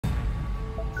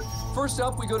First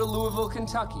up, we go to Louisville,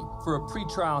 Kentucky for a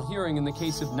pretrial hearing in the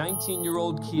case of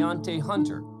 19-year-old Keontae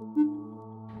Hunter.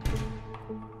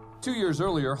 2 years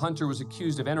earlier, Hunter was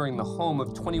accused of entering the home of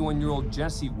 21-year-old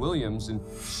Jesse Williams and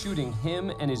shooting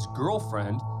him and his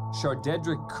girlfriend,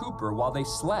 Shardedrick Cooper, while they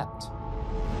slept.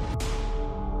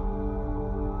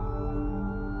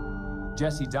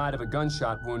 Jesse died of a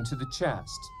gunshot wound to the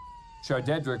chest.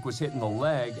 Shardedrick was hit in the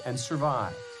leg and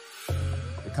survived.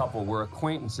 The couple were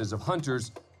acquaintances of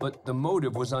Hunter's, but the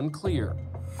motive was unclear.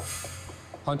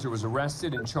 Hunter was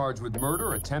arrested and charged with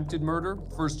murder, attempted murder,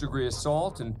 first-degree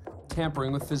assault, and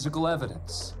tampering with physical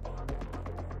evidence.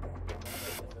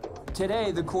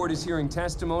 Today, the court is hearing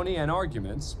testimony and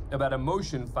arguments about a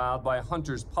motion filed by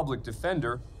Hunter's public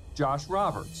defender, Josh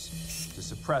Roberts, to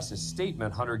suppress a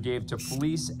statement Hunter gave to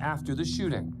police after the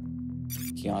shooting.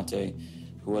 Keontae,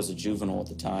 who was a juvenile at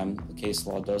the time, the case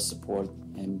law does support,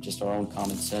 and just our own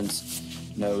common sense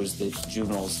knows that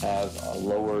juveniles have a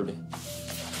lowered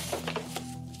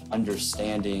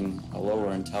understanding, a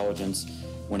lower intelligence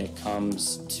when it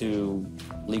comes to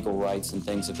legal rights and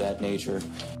things of that nature.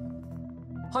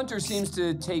 Hunter seems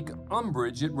to take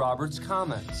umbrage at Roberts'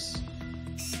 comments.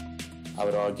 I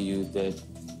would argue that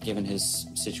given his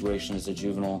situation as a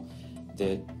juvenile,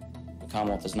 that the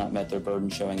Commonwealth has not met their burden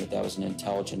showing that that was an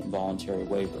intelligent and voluntary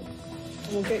waiver.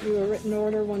 We'll get you a written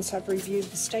order once I've reviewed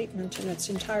the statement in its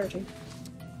entirety.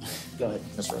 Go ahead,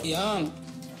 Mr. Roberts.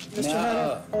 Mr.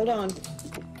 Hunter, hold on.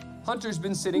 Hunter's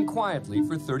been sitting quietly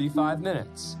for 35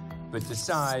 minutes, but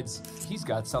decides he's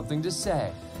got something to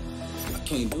say. I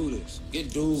can't do this.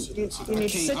 Get dude. You need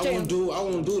to sit down. I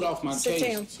won't do it off my case.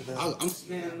 Sit down.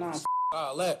 Man, nah,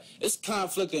 all that. It's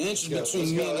conflict of interest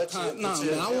between me and the client. Nah,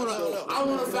 man, I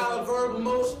wanna file a verbal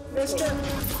motion.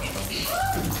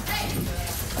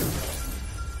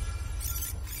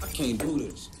 I can't do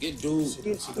this. Get dude.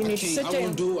 You need to sit down.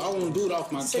 I won't do it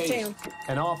off my Sit case. down.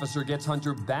 An officer gets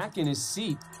Hunter back in his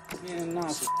seat, Man,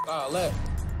 nah, all that.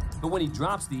 but when he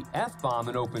drops the F-bomb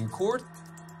in open court,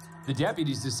 the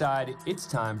deputies decide it's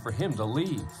time for him to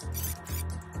leave.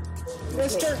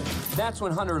 Mister. That's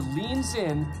when Hunter leans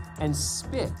in and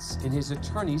spits in his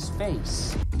attorney's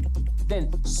face,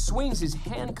 then swings his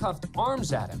handcuffed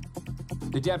arms at him.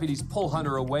 The deputies pull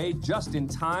Hunter away just in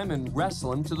time and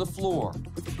wrestle him to the floor.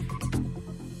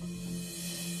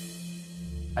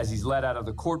 As he's led out of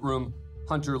the courtroom,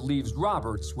 Hunter leaves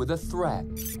Roberts with a threat.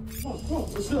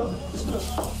 What's up?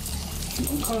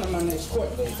 I'm coming to my next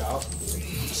court date, dog.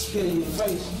 Spit in your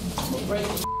face. I'm gonna break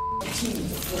your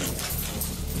teeth.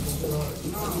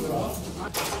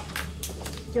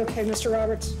 You okay, Mr.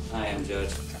 Roberts? I am,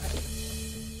 Judge.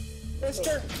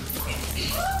 Mister.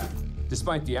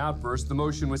 Despite the outburst, the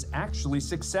motion was actually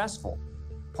successful.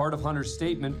 Part of Hunter's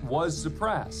statement was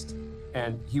suppressed,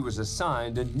 and he was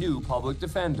assigned a new public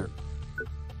defender.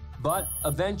 But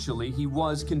eventually, he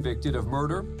was convicted of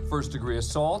murder, first-degree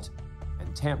assault,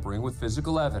 and tampering with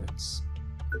physical evidence.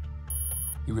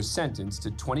 He was sentenced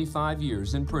to 25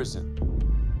 years in prison.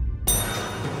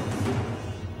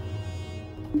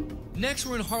 Next,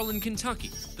 we're in Harlan, Kentucky,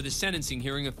 for the sentencing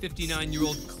hearing of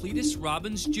 59-year-old Cletus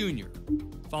Robbins, Jr.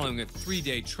 Following a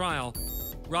 3-day trial,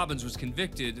 Robbins was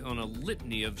convicted on a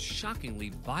litany of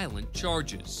shockingly violent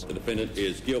charges. The defendant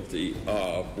is guilty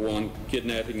of 1,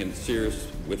 kidnapping and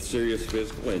with serious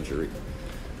physical injury,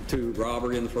 2,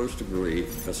 robbery in the first degree,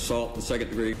 assault in the second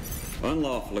degree,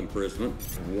 unlawful imprisonment,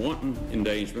 wanton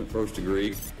endangerment first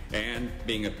degree, and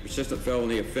being a persistent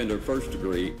felony offender first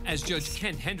degree. As Judge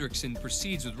Kent Hendrickson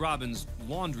proceeds with Robbins'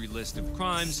 laundry list of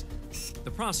crimes,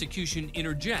 the prosecution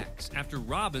interjects after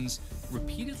Robbins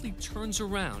repeatedly turns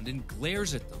around and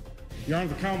glares at them. Your Honor,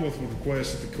 the Commonwealth would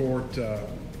request that the court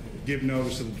give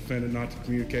notice to the defendant not to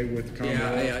communicate with the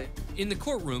Commonwealth. In the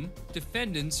courtroom,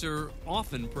 defendants are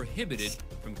often prohibited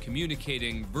from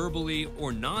communicating verbally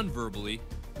or non-verbally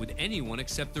with anyone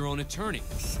except their own attorney.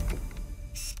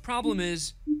 Problem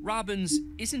is, Robbins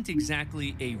isn't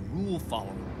exactly a rule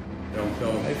follower.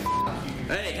 Don't.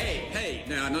 Hey,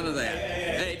 now none of that.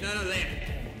 Hey, none of that.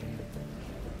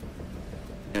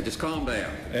 Now just calm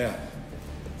down. Yeah.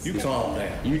 You calm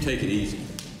down. You take it easy.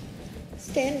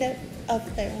 Stand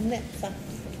up there on that side,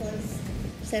 please.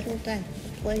 Settle down,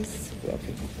 please.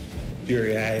 Okay.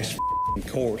 Your ass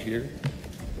court here.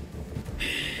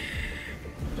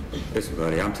 Listen,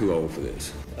 buddy, I'm too old for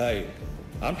this. Hey,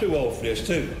 I'm too old for this,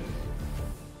 too.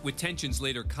 With tensions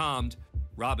later calmed,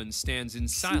 Robbins stands in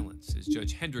silence as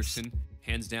Judge Hendrickson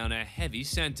hands down a heavy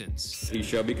sentence. He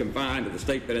shall be confined to the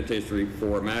state penitentiary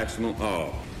for a maximum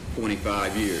of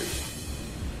 25 years.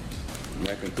 And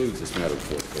that concludes this matter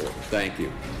before the court. Thank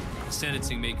you. The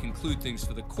sentencing may conclude things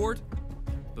for the court,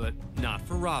 but not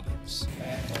for Robbins.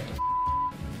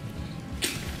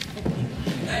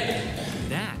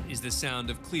 is the sound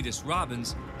of Cletus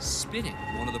Robbins spitting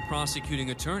one of the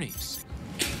prosecuting attorneys.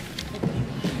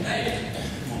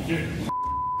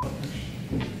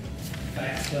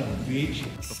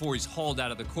 Before he's hauled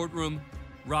out of the courtroom,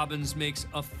 Robbins makes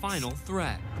a final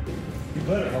threat. You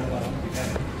better hold on.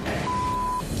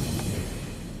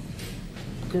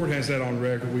 The court has that on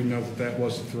record. We know that that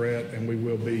was a threat, and we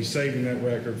will be saving that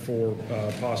record for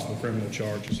possible criminal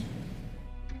charges.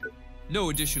 No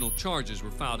additional charges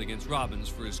were filed against Robbins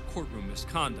for his courtroom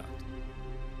misconduct.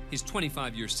 His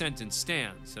 25-year sentence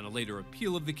stands, and a later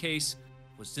appeal of the case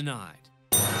was denied.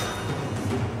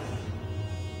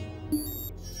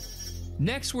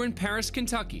 Next, we're in Paris,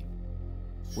 Kentucky,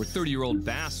 where 30-year-old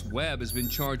Bass Webb has been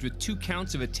charged with 2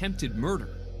 counts of attempted murder.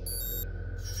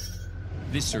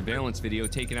 This surveillance video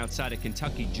taken outside a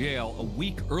Kentucky jail a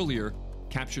week earlier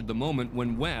captured the moment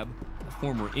when Webb, a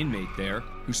former inmate there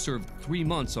who served 3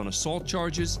 months on assault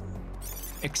charges,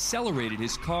 accelerated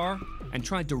his car and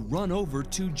tried to run over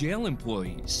 2 jail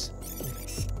employees.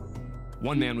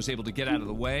 One man was able to get out of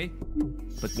the way,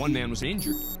 but one man was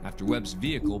injured after Webb's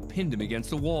vehicle pinned him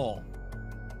against a wall.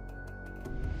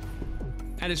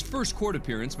 At his first court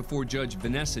appearance before Judge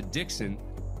Vanessa Dixon,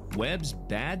 Webb's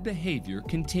bad behavior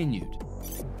continued. Can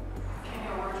you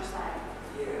hear what you're saying?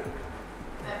 Yeah.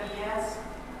 That be yes?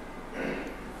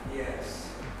 Yes.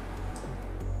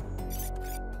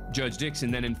 Judge Dixon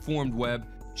then informed Webb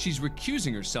she's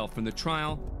recusing herself from the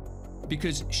trial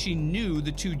because she knew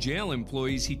the 2 jail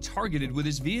employees he targeted with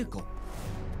his vehicle.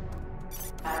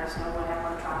 There's no way I'm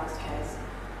going to try this case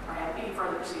or have any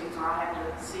further proceedings, or I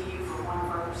have to see you for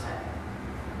one further setting.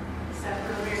 Except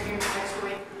for the hearing next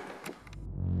week.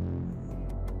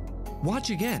 Watch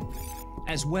again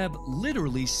as Webb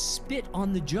literally spit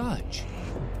on the judge.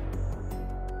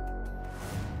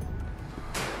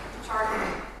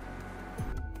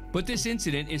 But this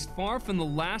incident is far from the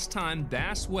last time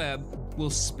Bass Webb will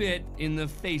spit in the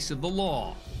face of the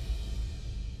law.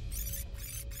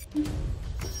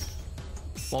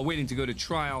 While waiting to go to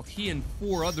trial, he and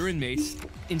 4 other inmates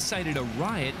incited a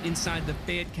riot inside the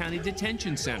Fayette County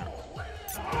Detention Center.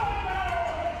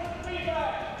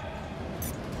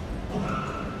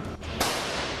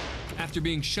 After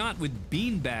being shot with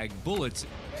beanbag bullets,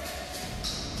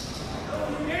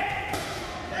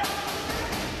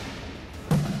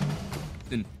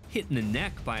 then hit in the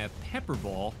neck by a pepper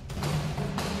ball,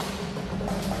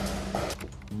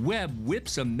 Webb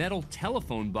whips a metal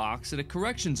telephone box at a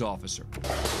corrections officer.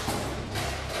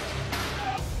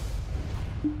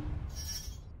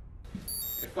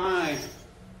 If I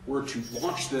were to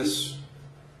launch this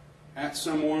at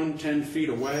someone 10 feet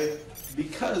away,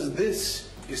 because this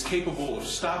is capable of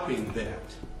stopping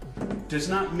that, does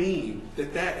not mean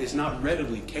that that is not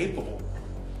readily capable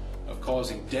of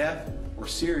causing death or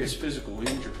serious physical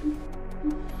injury.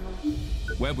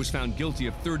 Webb was found guilty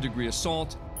of 3rd-degree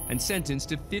assault and sentenced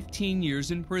to 15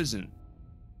 years in prison.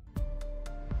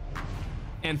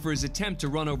 And for his attempt to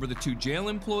run over the 2 jail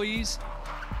employees,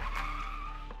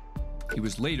 he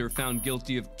was later found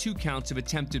guilty of 2 counts of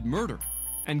attempted murder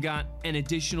and got an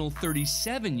additional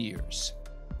 37 years.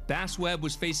 Bass Webb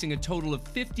was facing a total of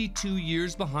 52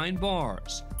 years behind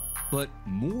bars, but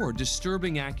more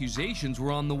disturbing accusations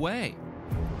were on the way.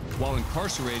 While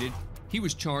incarcerated, he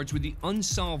was charged with the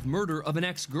unsolved murder of an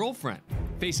ex-girlfriend.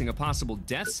 Facing a possible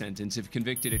death sentence if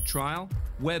convicted at trial,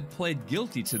 Webb pled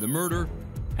guilty to the murder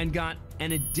and got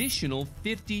an additional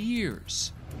 50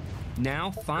 years.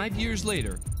 Now, 5 years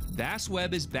later, Bass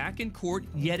Webb is back in court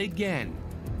yet again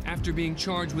after being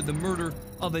charged with the murder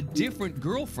of a different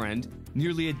girlfriend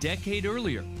nearly a decade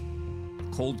earlier.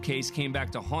 The cold case came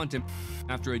back to haunt him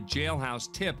after a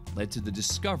jailhouse tip led to the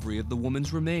discovery of the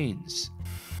woman's remains.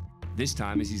 This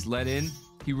time, as he's let in,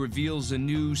 he reveals a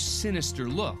new sinister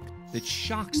look that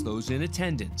shocks those in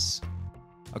attendance.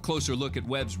 A closer look at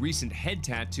Webb's recent head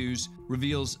tattoos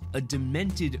reveals a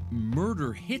demented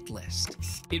murder hit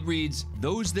list. It reads,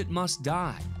 "Those that must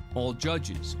die, all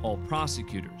judges, all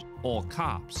prosecutors, all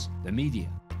cops, the media."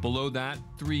 Below that,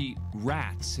 3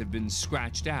 rats have been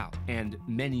scratched out, and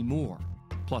many more,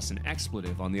 plus an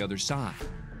expletive on the other side.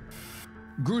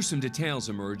 Gruesome details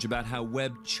emerge about how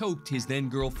Webb choked his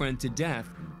then-girlfriend to death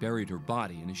and buried her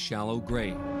body in a shallow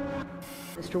grave.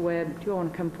 Mr. Webb, do you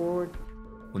want to come forward?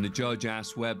 When the judge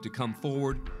asks Webb to come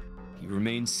forward, he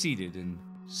remains seated and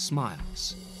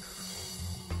smiles.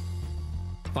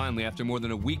 Finally, after more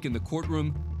than a week in the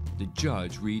courtroom, the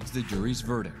judge reads the jury's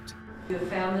verdict. You have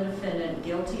found the defendant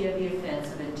guilty of the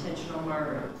offense of intentional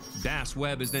murder. Bass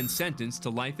Webb is then sentenced to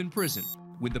life in prison,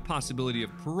 with the possibility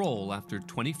of parole after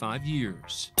 25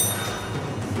 years.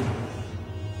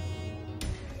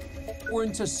 We're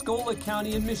in Tuscola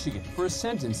County in Michigan for a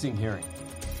sentencing hearing.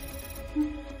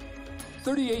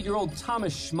 38-year-old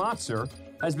Thomas Schmatzer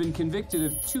has been convicted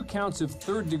of 2 counts of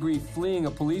third-degree fleeing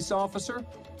a police officer,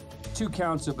 2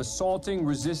 counts of assaulting,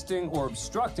 resisting, or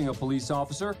obstructing a police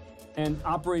officer, and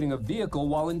operating a vehicle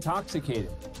while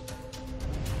intoxicated.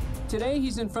 Today,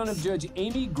 he's in front of Judge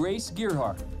Amy Grace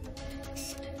Gearhart.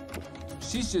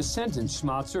 She's just sentenced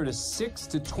Schmatzer to 6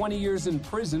 to 20 years in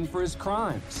prison for his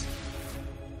crimes.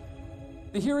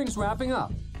 The hearing's wrapping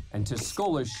up, and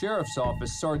Tuscola Sheriff's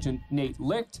Office Sergeant Nate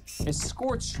Licht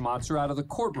escorts Schmatzer out of the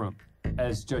courtroom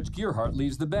as Judge Gearhart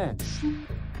leaves the bench.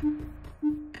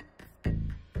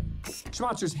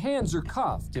 Schmatzer's hands are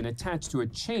cuffed and attached to a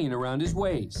chain around his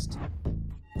waist.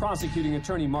 Prosecuting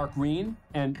attorney Mark Reen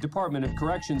and Department of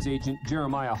Corrections agent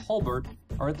Jeremiah Hulbert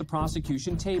are at the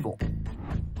prosecution table.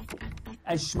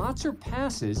 As Schmatzer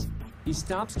passes, he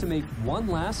stops to make one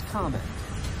last comment.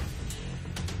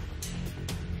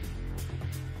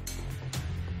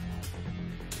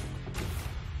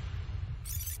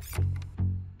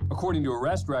 According to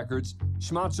arrest records,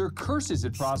 Schmatzer curses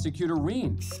at prosecutor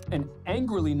Reen and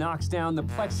angrily knocks down the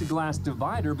plexiglass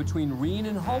divider between Reen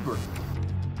and Hulbert.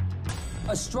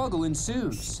 A struggle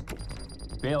ensues.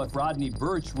 Bailiff Rodney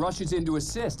Birch rushes in to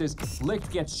assist as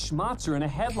Licht gets Schmatzer in a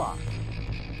headlock.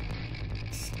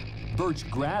 Birch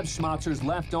grabs Schmatzer's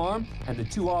left arm, and the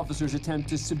 2 officers attempt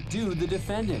to subdue the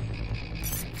defendant.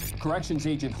 Corrections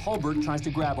agent Hulbert tries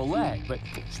to grab a leg, but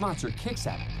Schmatzer kicks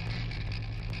at him.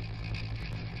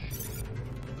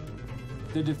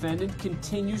 The defendant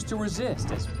continues to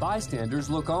resist as bystanders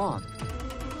look on.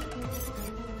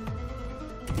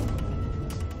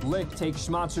 Licht takes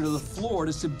Schmatzer to the floor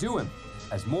to subdue him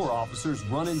as more officers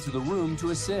run into the room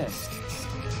to assist.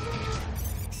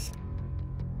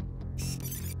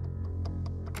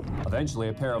 Eventually,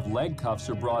 a pair of leg cuffs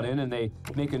are brought in and they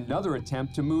make another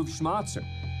attempt to move Schmatzer.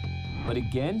 But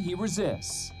again, he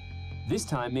resists, this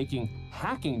time making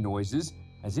hacking noises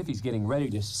as if he's getting ready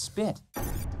to spit.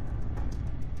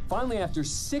 Finally, after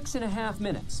 6.5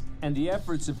 minutes and the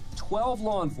efforts of 12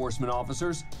 law enforcement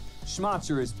officers,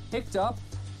 Schmatzer is picked up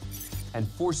and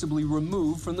forcibly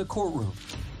removed from the courtroom.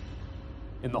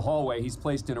 In the hallway, he's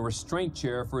placed in a restraint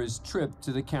chair for his trip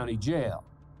to the county jail.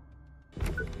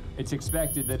 It's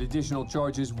expected that additional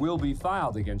charges will be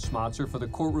filed against Schmatzer for the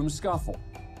courtroom scuffle.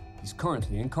 He's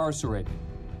currently incarcerated.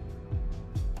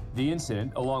 The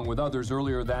incident, along with others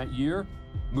earlier that year,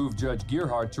 moved Judge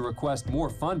Gearhart to request more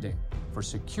funding for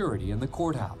security in the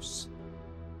courthouse.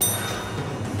 Good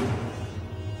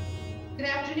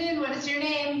afternoon. What is your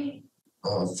name?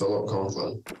 Philip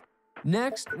Conklin.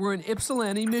 Next, we're in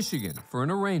Ypsilanti, Michigan for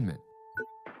an arraignment.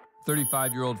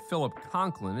 35-year-old Philip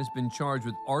Conklin has been charged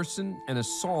with arson and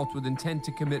assault with intent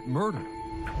to commit murder.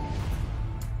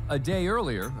 A day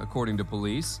earlier, according to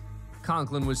police,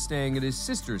 Conklin was staying at his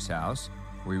sister's house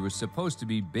where he was supposed to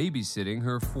be babysitting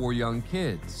her 4 young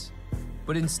kids.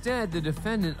 But instead, the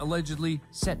defendant allegedly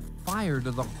set fire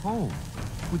to the home,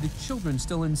 with the children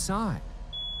still inside.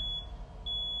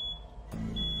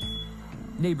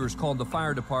 Neighbors called the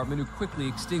fire department, who quickly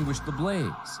extinguished the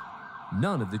blaze.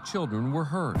 None of the children were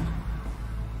hurt.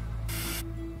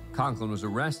 Conklin was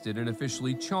arrested and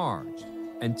officially charged,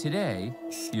 and today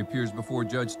he appears before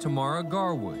Judge Tamara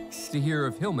Garwood to hear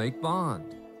if he'll make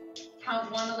bond.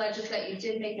 Count 1 alleges that you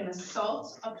did make an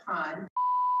assault upon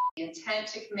the intent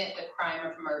to commit the crime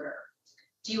of murder.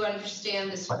 Do you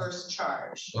understand this first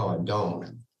charge? No, I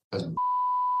don't.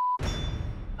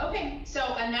 Okay, so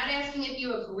I'm not asking if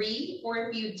you agree or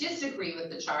if you disagree with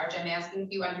the charge. I'm asking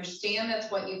if you understand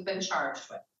that's what you've been charged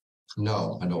with.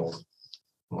 No, I don't. I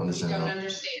don't understand. You don't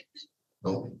understand?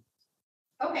 Nope.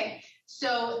 Okay,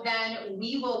 so then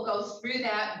we will go through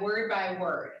that word by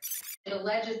word. It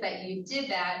alleges that you did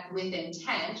that with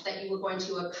intent, that you were going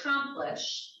to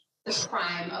accomplish the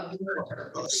crime of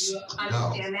murder. Do you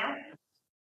understand that?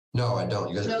 No, I don't.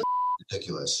 You guys are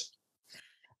ridiculous.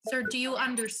 Sir, do you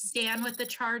understand what the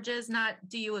charge is? Not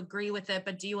do you agree with it,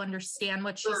 but do you understand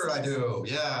what she says? Sure, I do.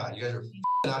 Yeah, you guys are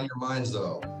out of your minds,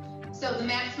 though. So the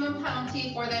maximum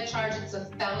penalty for that charge, it's a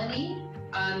felony.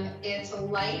 It's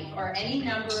life or any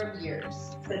number of years.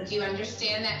 So do you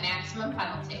understand that maximum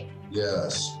penalty?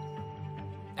 Yes.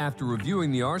 After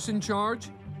reviewing the arson charge,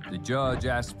 the judge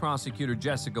asked prosecutor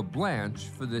Jessica Blanche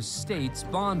for the state's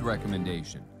bond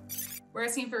recommendation. We're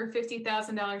asking for a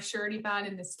 $50,000 surety bond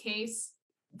in this case.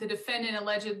 The defendant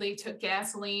allegedly took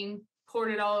gasoline,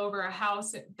 poured it all over a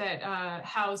house that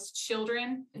housed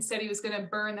children, and said he was going to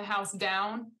burn the house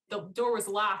down. The door was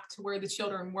locked to where the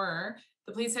children were.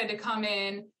 The police had to come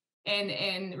in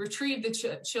and retrieve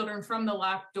the children from the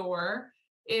locked door.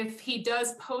 If he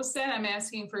does post that, I'm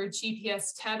asking for a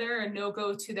GPS tether and no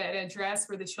go to that address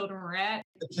where the children were at.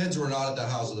 The kids were not at the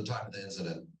house at the time of the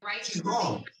incident. Right. She's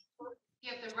wrong.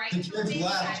 You have the right The to kids remain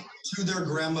left to their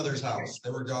grandmother's house. They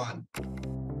were gone.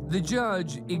 The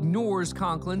judge ignores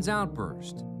Conklin's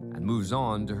outburst and moves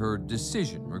on to her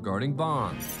decision regarding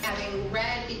bond. Having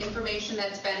read the information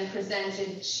that's been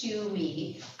presented to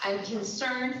me, I'm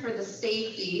concerned for the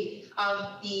safety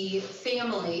of the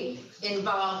family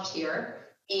involved here,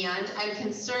 and I'm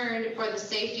concerned for the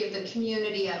safety of the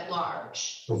community at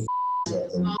large.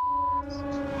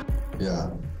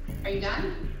 Yeah. Are you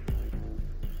done?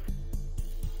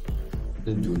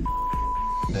 Didn't do a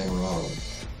thing wrong.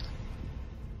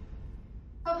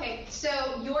 Okay,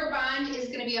 so your bond is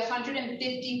going to be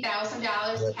 $150,000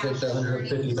 Yeah, cash. take that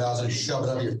 150,000 and shove it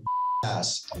up your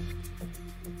ass.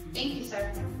 Thank you,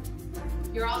 sir.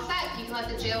 You're all set. You can let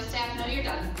the jail staff know you're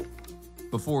done.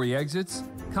 Before he exits,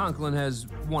 Conklin has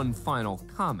one final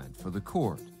comment for the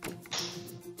court.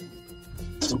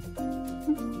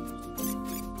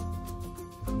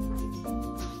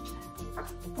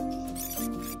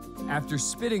 After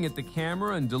spitting at the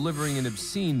camera and delivering an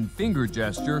obscene finger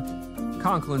gesture,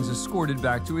 Conklin's escorted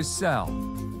back to his cell.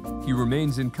 He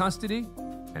remains in custody,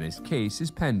 and his case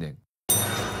is pending.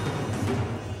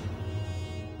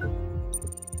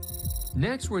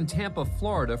 Next, we're in Tampa,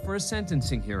 Florida for a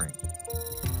sentencing hearing.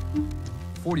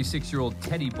 46-year-old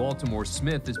Teddy Baltimore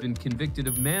Smith has been convicted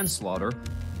of manslaughter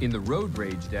in the road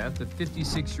rage death of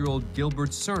 56-year-old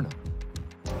Gilbert Cerna.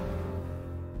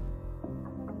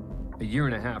 A year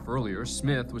and a half earlier,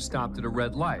 Smith was stopped at a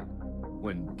red light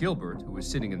when Gilbert, who was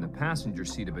sitting in the passenger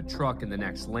seat of a truck in the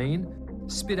next lane,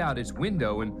 spit out his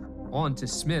window and onto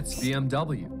Smith's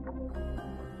BMW.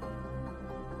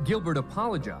 Gilbert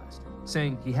apologized,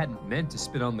 saying he hadn't meant to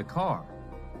spit on the car,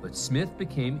 but Smith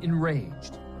became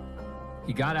enraged.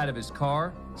 He got out of his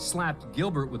car, slapped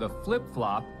Gilbert with a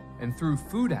flip-flop, and threw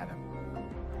food at him.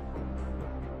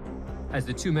 As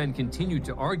the two men continued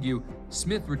to argue,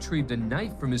 Smith retrieved a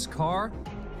knife from his car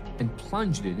and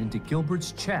plunged it into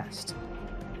Gilbert's chest,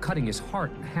 cutting his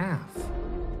heart in half.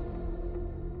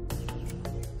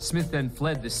 Smith then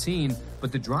fled the scene,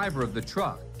 but the driver of the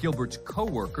truck, Gilbert's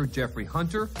co-worker, Jeffrey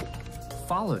Hunter,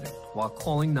 followed him while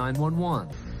calling 911.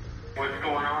 What's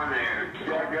going on there?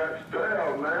 I got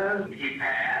stabbed, man. He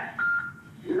passed?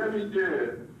 Yeah, he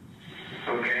did.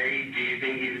 Okay, do you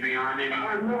think he's beyond any?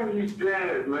 I know he's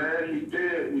dead, man. He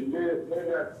did. He did.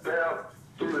 They got stabbed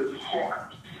through his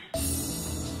heart.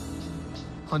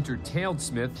 Hunter tailed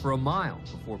Smith for a mile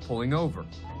before pulling over.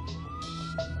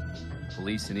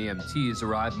 Police and EMTs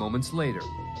arrived moments later.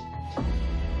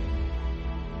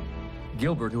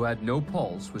 Gilbert, who had no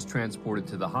pulse, was transported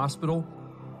to the hospital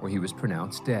where he was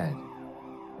pronounced dead.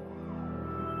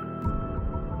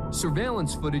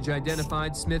 Surveillance footage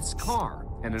identified Smith's car,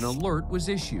 and an alert was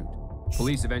issued.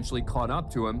 Police eventually caught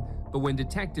up to him, but when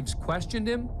detectives questioned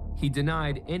him, he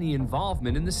denied any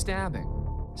involvement in the stabbing.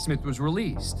 Smith was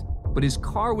released, but his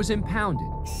car was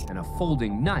impounded, and a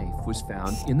folding knife was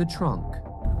found in the trunk.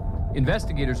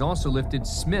 Investigators also lifted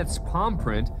Smith's palm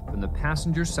print from the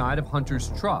passenger side of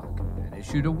Hunter's truck and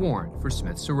issued a warrant for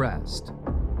Smith's arrest.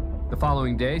 The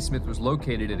following day, Smith was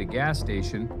located at a gas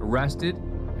station, arrested,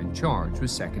 and charged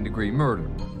with second-degree murder.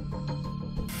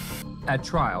 At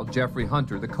trial, Jeffrey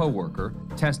Hunter, the co-worker,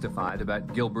 testified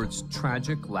about Gilbert's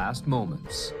tragic last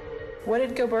moments. What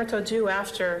did Gilberto do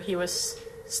after he was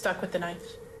stuck with the knife?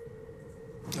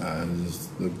 I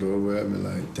just looked over at me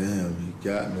like, damn, he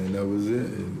got me, and that was it.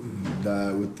 He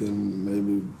died within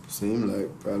maybe, seemed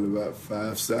like probably about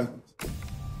 5 seconds.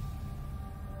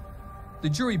 The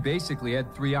jury basically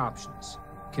had three options: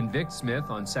 convict Smith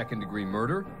on second-degree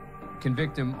murder,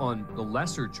 convict him on the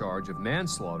lesser charge of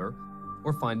manslaughter,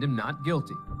 or find him not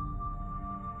guilty.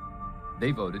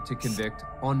 They voted to convict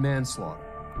on manslaughter.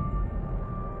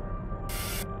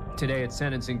 Today at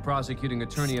sentencing, prosecuting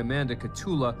attorney Amanda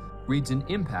Catula reads an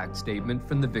impact statement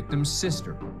from the victim's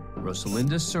sister,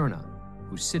 Rosalinda Cerna,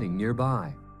 who's sitting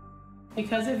nearby.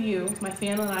 Because of you, my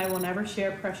family and I will never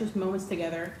share precious moments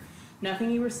together.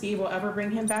 Nothing you receive will ever bring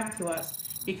him back to us.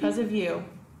 Because of you,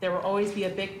 there will always be a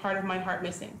big part of my heart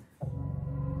missing.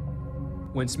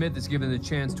 When Smith is given the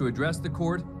chance to address the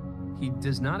court, he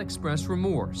does not express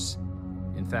remorse.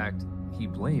 In fact, he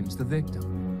blames the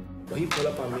victim. Well, he pulled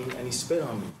up on me and he spit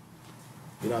on me.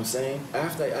 You know what I'm saying?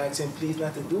 After I asked him please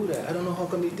not to do that, I don't know how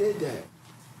come he did that.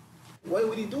 Why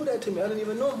would he do that to me? I don't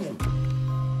even know him.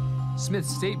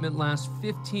 Smith's statement lasts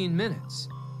 15 minutes,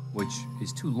 which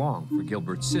is too long for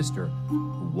Gilbert's sister,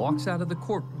 who walks out of the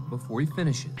courtroom before he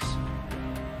finishes.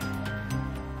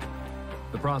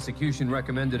 The prosecution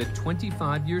recommended a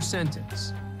 25-year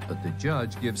sentence, but the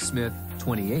judge gives Smith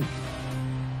 28.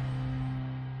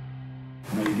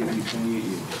 Now you give me 28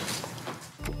 years.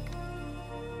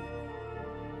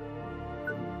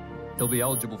 He'll be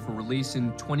eligible for release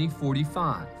in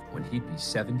 2045 when he'd be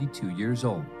 72 years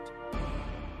old.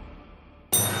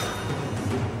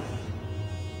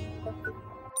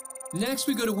 Next,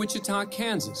 we go to Wichita,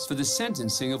 Kansas for the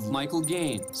sentencing of Michael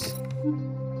Gaines.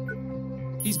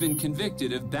 He's been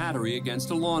convicted of battery against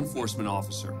a law enforcement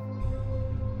officer.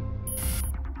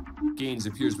 Gaines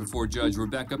appears before Judge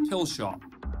Rebecca Pilshaw,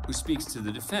 who speaks to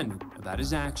the defendant about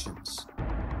his actions.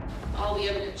 All the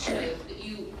evidence shows that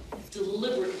you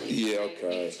deliberately I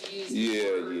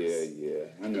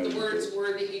know the words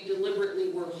were that you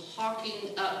deliberately were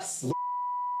hawking up.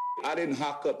 I didn't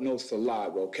hawk up no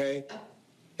saliva, okay?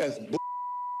 That's and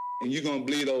you're gonna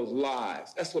believe those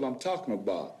lies. That's what I'm talking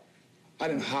about. I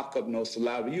didn't hawk up no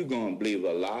saliva. You're gonna believe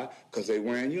a lie because they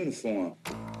wearing uniform.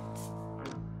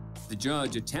 The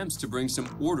judge attempts to bring some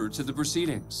order to the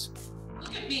proceedings.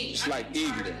 Look at me. It's like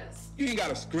eating. You ain't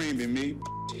gotta scream at me.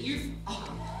 You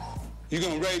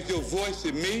gonna raise your voice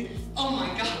at me? Oh my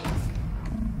God.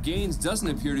 Gaines doesn't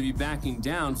appear to be backing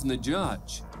down from the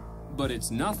judge, but it's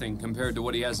nothing compared to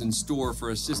what he has in store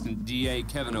for Assistant DA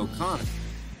Kevin O'Connor.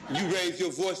 You raise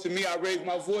your voice to me, I raise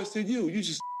my voice to you. You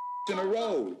just in a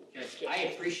row.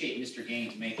 I appreciate Mr.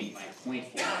 Gaines making my point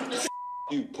for me.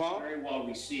 You punk. Very well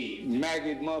received.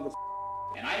 Maggot mother.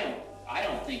 And I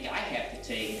don't think I have to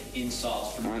take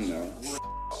insults from. I know.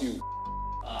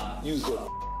 He's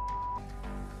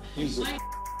a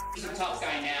tough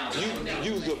guy now.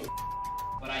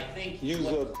 But I think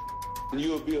you'll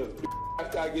be a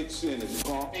after I get sentenced,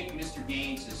 punk. I think Mr.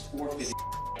 Gaines is forfeited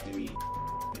to me.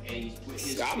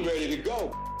 I'm ready to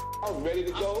go. I'm ready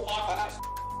to go.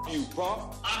 You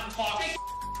punk. I'm talking.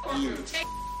 You. Take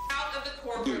out of the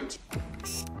courtroom.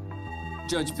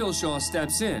 Judge Pilshaw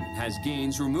steps in and has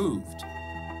Gaines removed.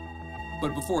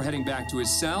 But before heading back to his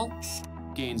cell,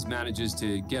 Gaines manages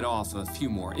to get off a few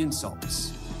more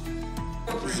insults.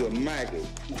 He's a maggot.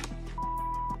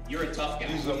 You're a tough guy.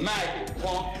 He's a maggot,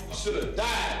 punk. You should have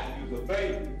died when you was a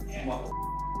baby.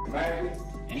 Maggot.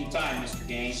 Anytime, Mr.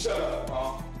 Gaines. Shut up,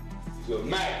 punk. He's a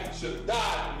maggot. Should have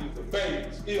died when you was a baby.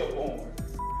 Stillborn.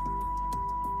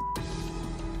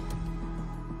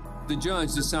 The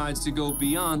judge decides to go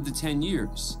beyond the 10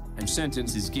 years and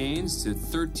sentences Gaines to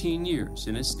 13 years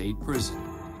in a state prison.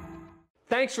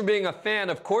 Thanks for being a fan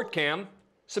of CourtCam.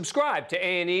 Subscribe to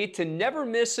A&E to never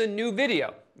miss a new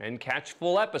video and catch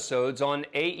full episodes on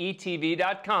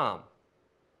aetv.com.